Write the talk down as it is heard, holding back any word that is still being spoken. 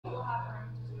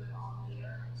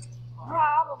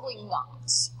Probably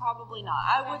not. Probably not.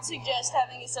 I would suggest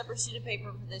having a separate sheet of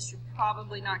paper for this. You're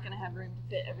probably not going to have room to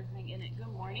fit everything in it. Good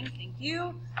morning. Thank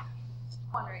you.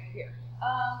 One right here.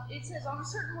 It says on a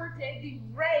certain workday, the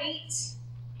rate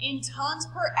in tons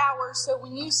per hour. So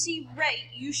when you see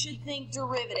rate, you should think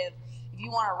derivative. If you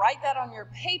want to write that on your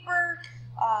paper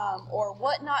or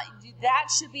whatnot, that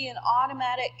should be an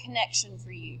automatic connection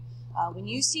for you. When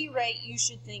you see rate, you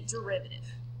should think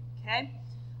derivative. Okay?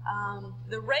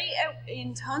 The rate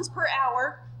in tons per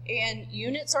hour, and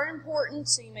units are important,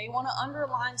 so you may want to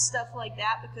underline stuff like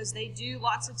that because they do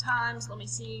lots of times. Let me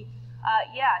see.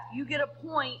 Yeah, you get a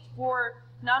point for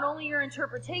not only your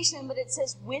interpretation, but it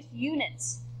says with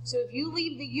units. So if you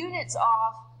leave the units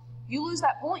off, you lose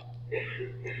that point.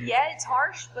 Yeah, it's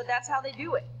harsh, but that's how they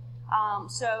do it.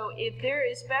 So if they're,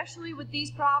 especially with these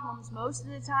problems, most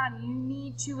of the time you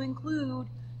need to include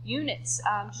units.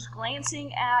 Just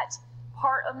glancing at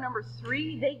part of number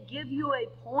 3, they give you a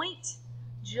point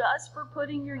just for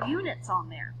putting your units on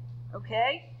there.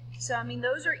 Okay? So, I mean,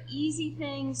 those are easy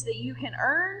things that you can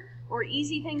earn or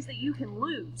easy things that you can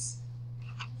lose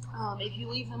if you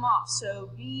leave them off. So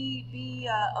be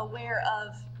aware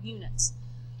of units.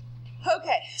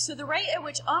 Okay, so the rate at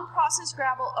which unprocessed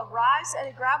gravel arrives at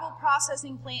a gravel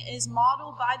processing plant is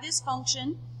modeled by this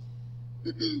function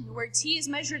where T is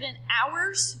measured in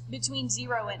hours between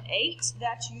 0 and 8.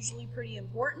 That's usually pretty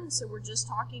important, so we're just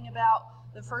talking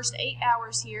about the first 8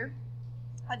 hours here.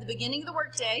 At the beginning of the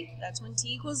workday, that's when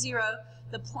T equals 0,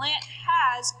 the plant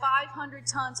has 500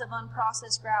 tons of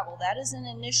unprocessed gravel. That is an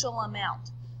initial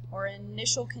amount or an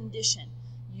initial condition.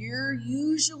 You're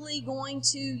usually going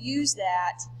to use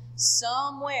that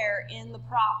somewhere in the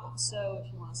problem. So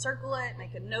if you want to circle it,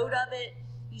 make a note of it,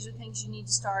 these are things you need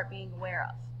to start being aware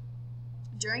of.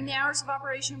 During the hours of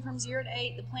operation from 0 to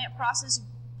 8, the plant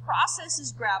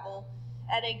processes gravel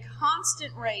at a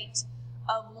constant rate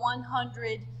of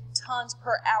 100 tons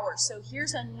per hour. So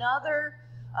here's another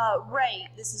rate.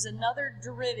 This is another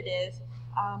derivative,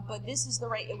 but this is the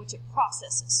rate at which it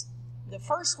processes. The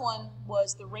first one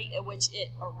was the rate at which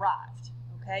it arrived.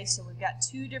 Okay, so we've got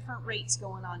 2 different rates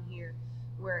going on here.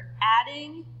 We're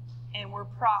adding and we're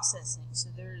processing.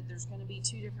 So there's going to be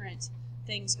 2 different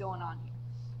things going on here.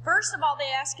 First of all,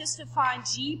 they ask us to find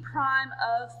G prime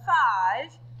of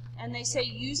 5, and they say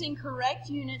using correct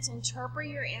units, interpret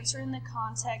your answer in the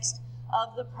context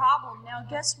of the problem. Now,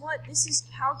 guess what? This is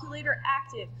calculator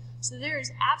active, so there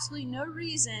is absolutely no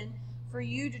reason for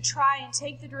you to try and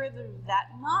take the derivative of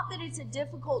that. Not that it's a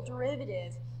difficult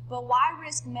derivative, but why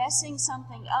risk messing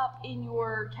something up in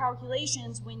your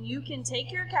calculations when you can take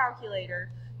your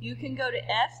calculator, you can go to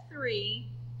F3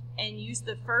 and use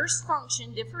the first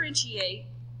function, differentiate,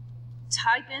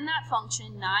 type in that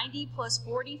function, 90 plus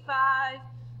 45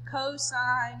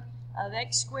 cosine of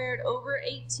x squared over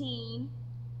 18,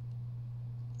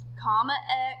 comma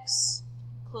x,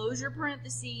 close your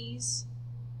parentheses.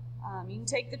 You can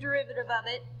take the derivative of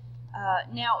it.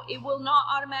 Now, it will not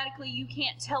automatically, you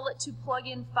can't tell it to plug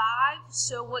in 5,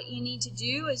 so what you need to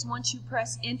do is once you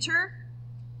press enter,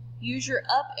 use your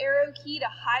up arrow key to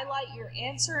highlight your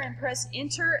answer and press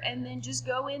enter, and then just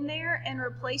go in there and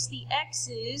replace the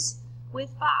x's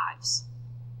with 5s.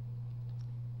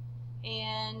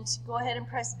 And go ahead and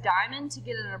press diamond to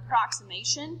get an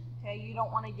approximation. Okay, you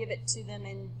don't want to give it to them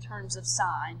in terms of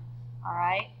sign. All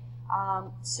right.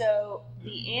 So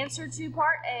the answer to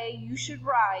part A you should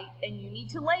write, and you need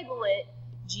to label it,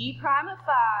 G prime of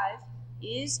 5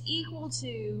 is equal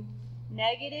to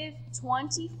negative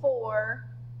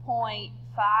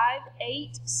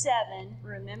 24.587.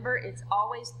 Remember, it's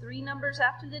always 3 numbers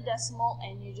after the decimal,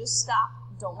 and you just stop.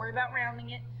 Don't worry about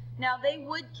rounding it. Now, they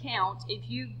would count, if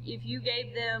you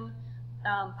gave them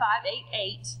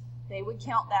 588, they would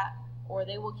count that, or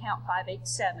they will count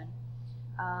 587.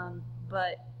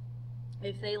 But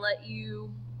if they let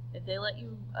you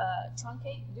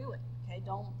truncate, do it. Okay,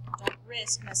 don't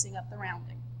risk messing up the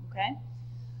rounding. Okay.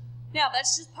 Now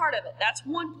that's just part of it. That's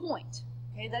 1 point.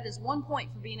 Okay, that is 1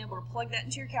 point for being able to plug that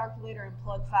into your calculator and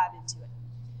plug 5 into it.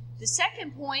 The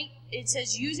second point, it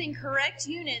says using correct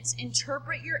units,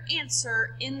 interpret your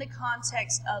answer in the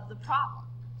context of the problem.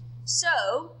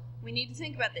 So we need to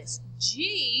think about this.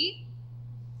 G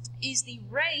is the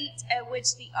rate at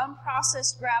which the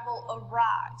unprocessed gravel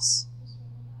arrives.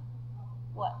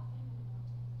 What?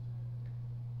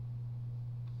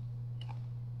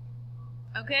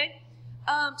 Okay,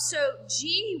 so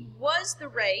G was the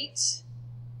rate,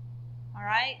 all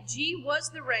right? G was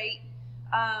the rate,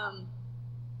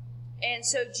 and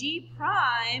so G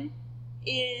prime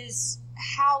is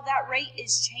how that rate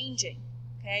is changing,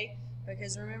 okay?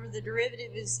 Because remember, the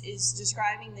derivative is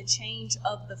describing the change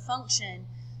of the function.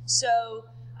 So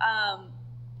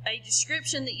A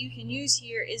description that you can use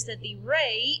here is that the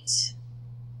rate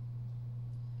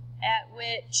at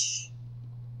which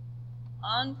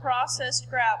unprocessed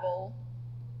gravel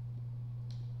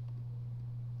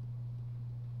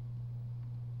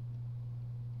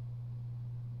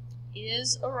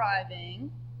is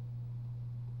arriving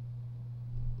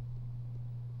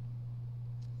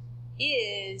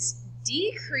is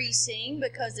decreasing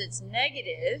because it's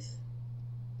negative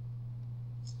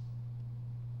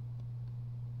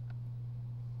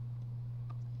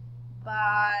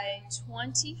by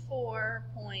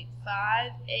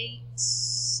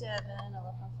 24.587, I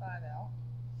left my 5 out,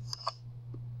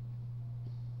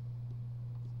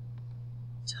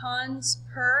 tons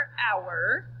per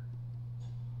hour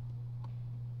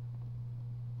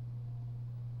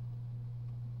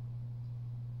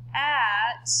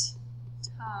at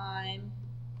time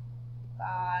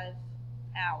 5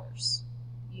 hours.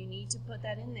 You need to put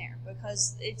that in there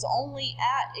because it's only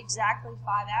at exactly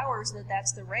 5 hours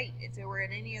that's the rate. If it were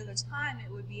at any other time,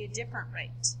 it would be a different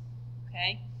rate.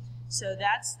 Okay? So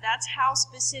that's how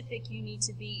specific you need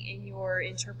to be in your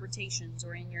interpretations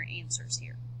or in your answers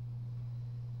here.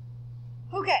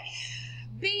 Okay.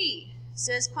 B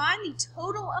says find the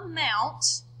total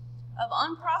amount of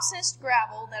unprocessed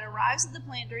gravel that arrives at the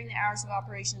plant during the hours of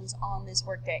operations on this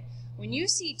workday. When you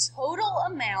see total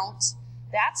amount,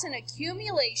 that's an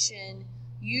accumulation.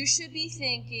 You should be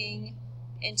thinking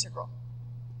integral.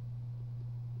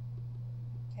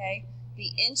 Okay?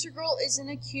 The integral is an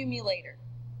accumulator.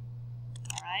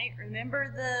 All right?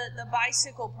 Remember the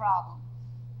bicycle problem.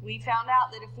 We found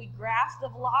out that if we graph the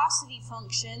velocity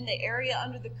function, the area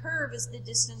under the curve is the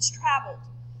distance traveled.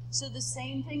 So the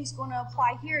same thing's going to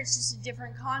apply here. It's just a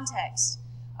different context.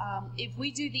 If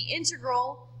we do the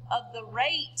integral of the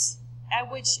rate at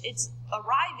which it's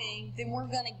arriving, then we're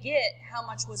going to get how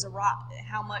much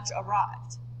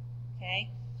arrived. Okay?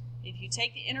 If you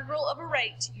take the integral of a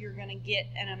rate, you're going to get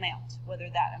an amount, whether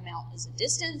that amount is a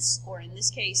distance or in this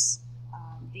case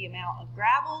the amount of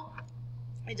gravel.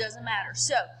 It doesn't matter.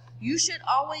 So you should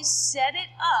always set it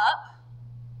up.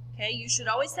 Okay, you should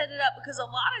always set it up because a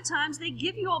lot of times they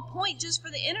give you a point just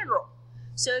for the integral.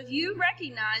 So if you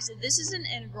recognize that this is an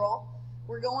integral,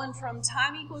 we're going from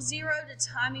time equals 0 to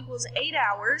time equals 8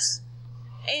 hours.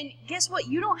 And guess what?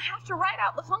 You don't have to write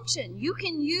out the function. You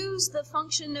can use the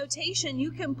function notation.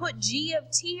 You can put g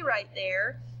of t right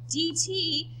there,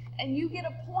 dt, and you get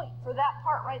a point for that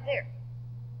part right there.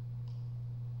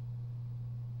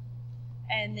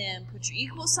 And then put your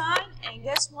equal sign, and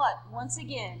guess what? Once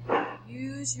again,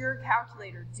 use your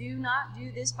calculator. Do not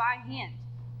do this by hand.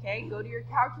 Okay, go to your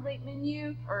calculate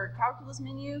menu or calculus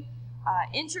menu,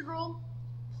 integral,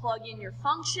 plug in your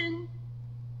function,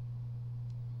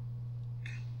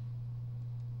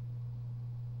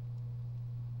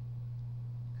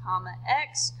 comma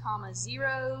x, comma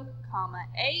 0, comma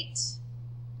 8.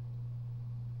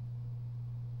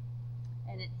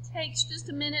 And it takes just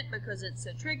a minute because it's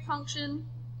a trig function.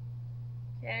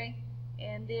 Okay,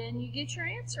 and then you get your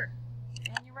answer.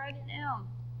 And you write it down.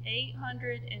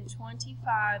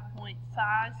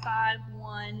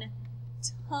 825.551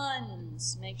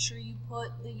 tons. Make sure you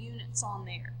put the units on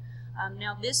there.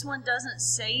 Now this one doesn't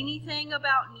say anything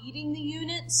about needing the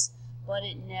units, but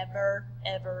it never,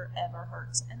 ever, ever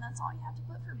hurts. And that's all you have to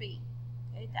put for B.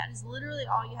 Okay, that is literally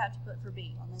all you have to put for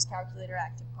B on this calculator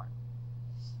active part.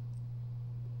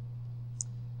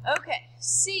 Okay,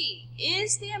 C,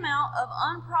 is the amount of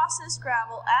unprocessed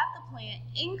gravel at the plant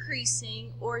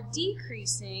increasing or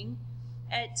decreasing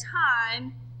at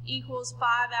time equals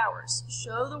 5 hours?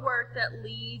 Show the work that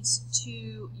leads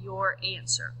to your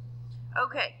answer.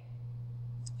 Okay,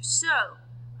 so,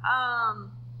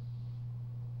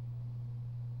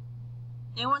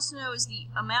 it wants to know is the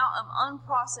amount of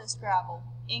unprocessed gravel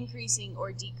increasing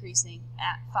or decreasing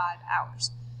at 5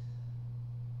 hours.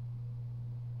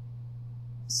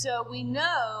 So we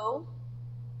know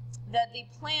that the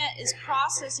plant is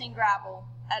processing gravel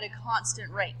at a constant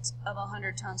rate of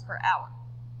 100 tons per hour.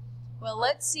 Well,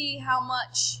 let's see how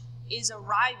much is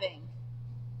arriving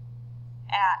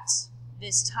at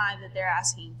this time that they're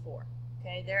asking for.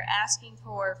 Okay, they're asking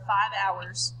for 5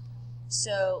 hours.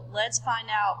 So let's find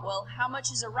out, well, how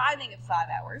much is arriving at 5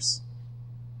 hours?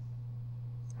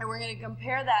 And we're going to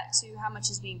compare that to how much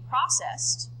is being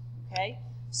processed. Okay.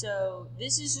 So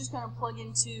this is just going to plug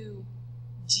into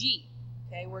G.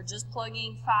 Okay, we're just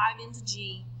plugging 5 into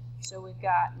G. So we've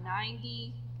got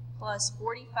 90 plus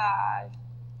 45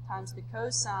 times the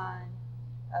cosine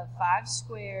of 5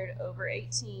 squared over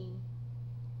 18.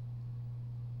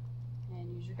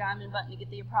 And use your diamond button to get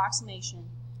the approximation.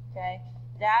 Okay,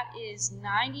 that is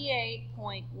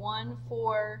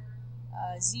 98.14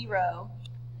 0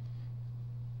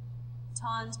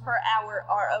 tons per hour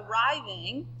are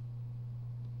arriving,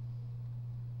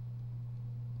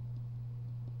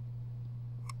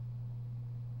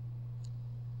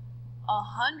 a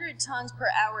 100 tons per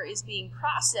hour is being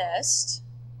processed,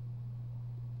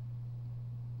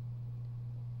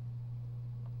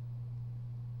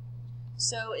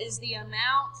 so is the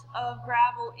amount of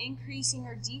gravel increasing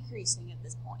or decreasing at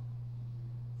this point?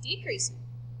 Decreasing,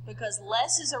 because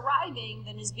less is arriving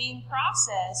than is being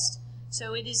processed,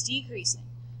 so it is decreasing.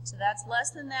 So that's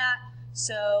less than that.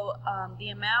 So the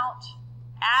amount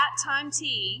at time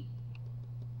t,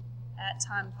 at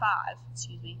time 5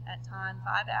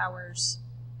 hours,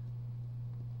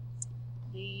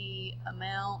 the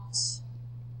amount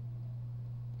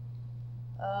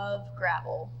of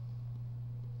gravel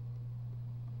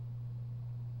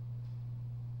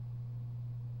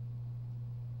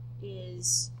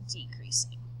is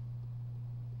decreasing.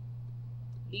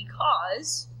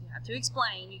 Because you have to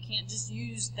explain, you can't just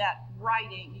use that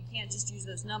writing, you can't just use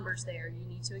those numbers there, you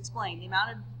need to explain. The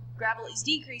amount of gravel is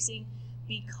decreasing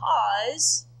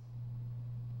because,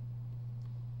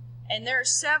 and there are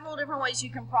several different ways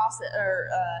you can process, or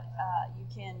you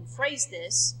can phrase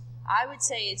this. I would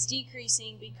say it's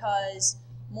decreasing because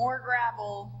more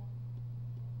gravel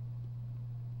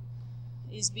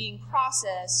is being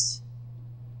processed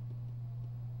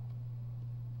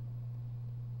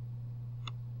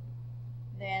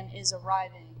than is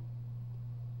arriving.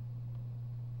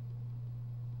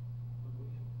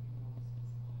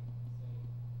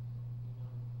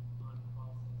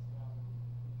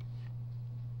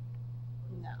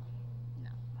 No.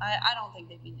 I don't think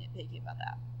they'd be nitpicky about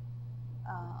that.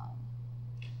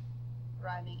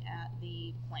 Arriving at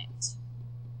the plant.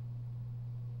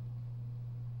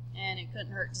 And it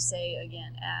couldn't hurt to say,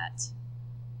 again, at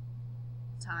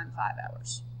time 5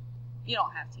 hours. You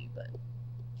don't have to, but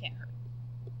can't hurt.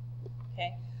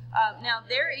 Okay. Now,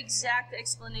 their exact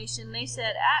explanation, they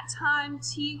said at time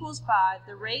t equals 5,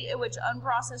 the rate at which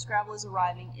unprocessed gravel is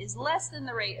arriving is less than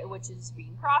the rate at which it is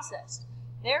being processed.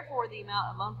 Therefore, the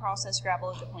amount of unprocessed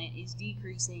gravel at the plant is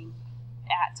decreasing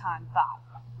at time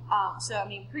 5. So, I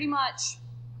mean, pretty much,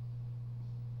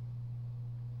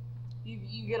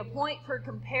 you get a point for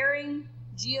comparing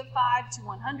G of 5 to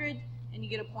 100, and you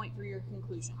get a point for your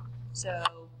conclusion. So,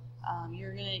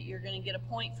 you're gonna get a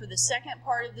point for the second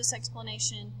part of this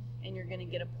explanation, and you're gonna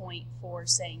get a point for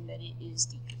saying that it is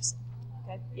decreasing.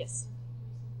 Okay? Yes.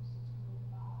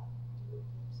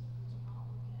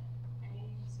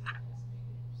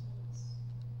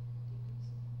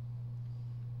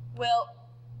 Well,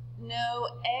 no.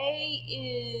 A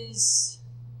is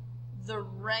the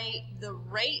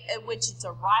rate at which it's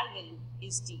arriving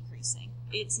is decreasing.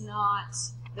 It's not.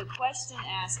 The question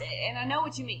asked, and I know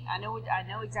what you mean. I know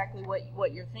exactly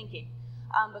what you're thinking.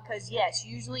 Because yes,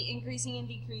 usually increasing and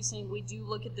decreasing, we do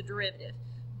look at the derivative,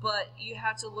 but you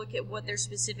have to look at what they're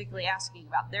specifically asking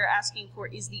about. They're asking for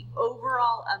is the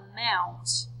overall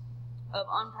amount of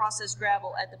unprocessed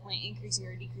gravel at the plant increasing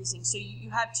or decreasing. So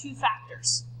you have two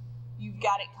factors. You've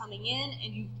got it coming in,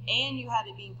 and you have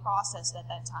it being processed at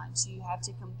that time. So you have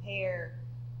to compare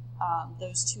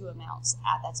those two amounts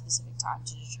at that specific time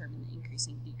to determine the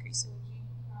increasing and decreasing.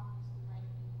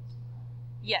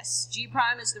 Yes, G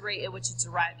prime is the rate at which it's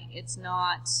arriving. It's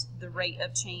not the rate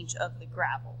of change of the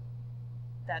gravel.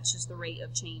 That's just the rate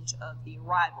of change of the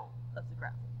arrival of the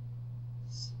gravel.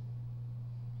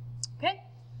 Okay.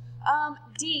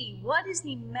 D, what is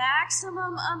the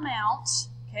maximum amount?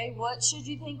 Okay, what should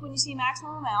you think when you see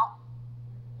maximum amount?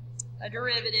 A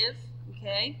derivative.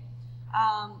 Okay.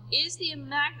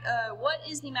 What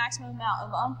is the maximum amount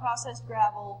of unprocessed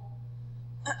gravel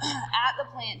at the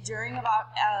plant during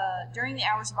the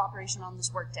hours of operation on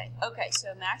this workday? Okay,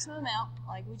 so maximum amount,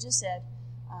 like we just said,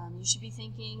 you should be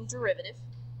thinking derivative.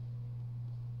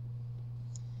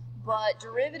 But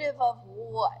derivative of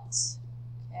what?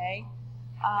 Okay,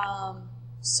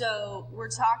 so we're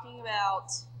talking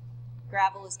about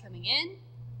gravel is coming in,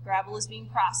 gravel is being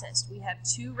processed. We have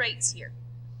two rates here.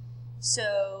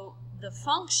 So the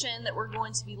function that we're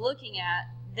going to be looking at,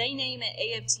 they name it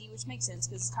A of t, which makes sense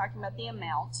because it's talking about the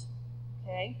amount.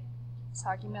 Okay, it's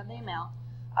talking about the amount.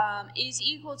 Is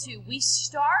equal to, we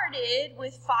started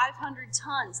with 500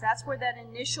 tons. That's where that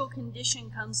initial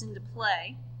condition comes into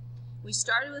play. We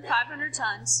started with 500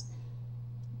 tons,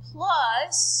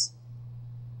 plus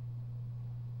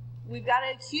we've got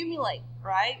to accumulate,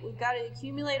 right? We've got to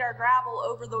accumulate our gravel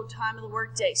over the time of the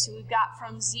workday. So we've got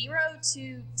from 0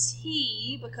 to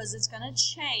t, because it's going to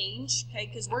change, okay,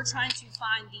 because we're trying to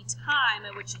find the time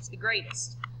at which it's the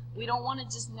greatest. We don't want to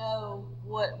just know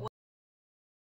what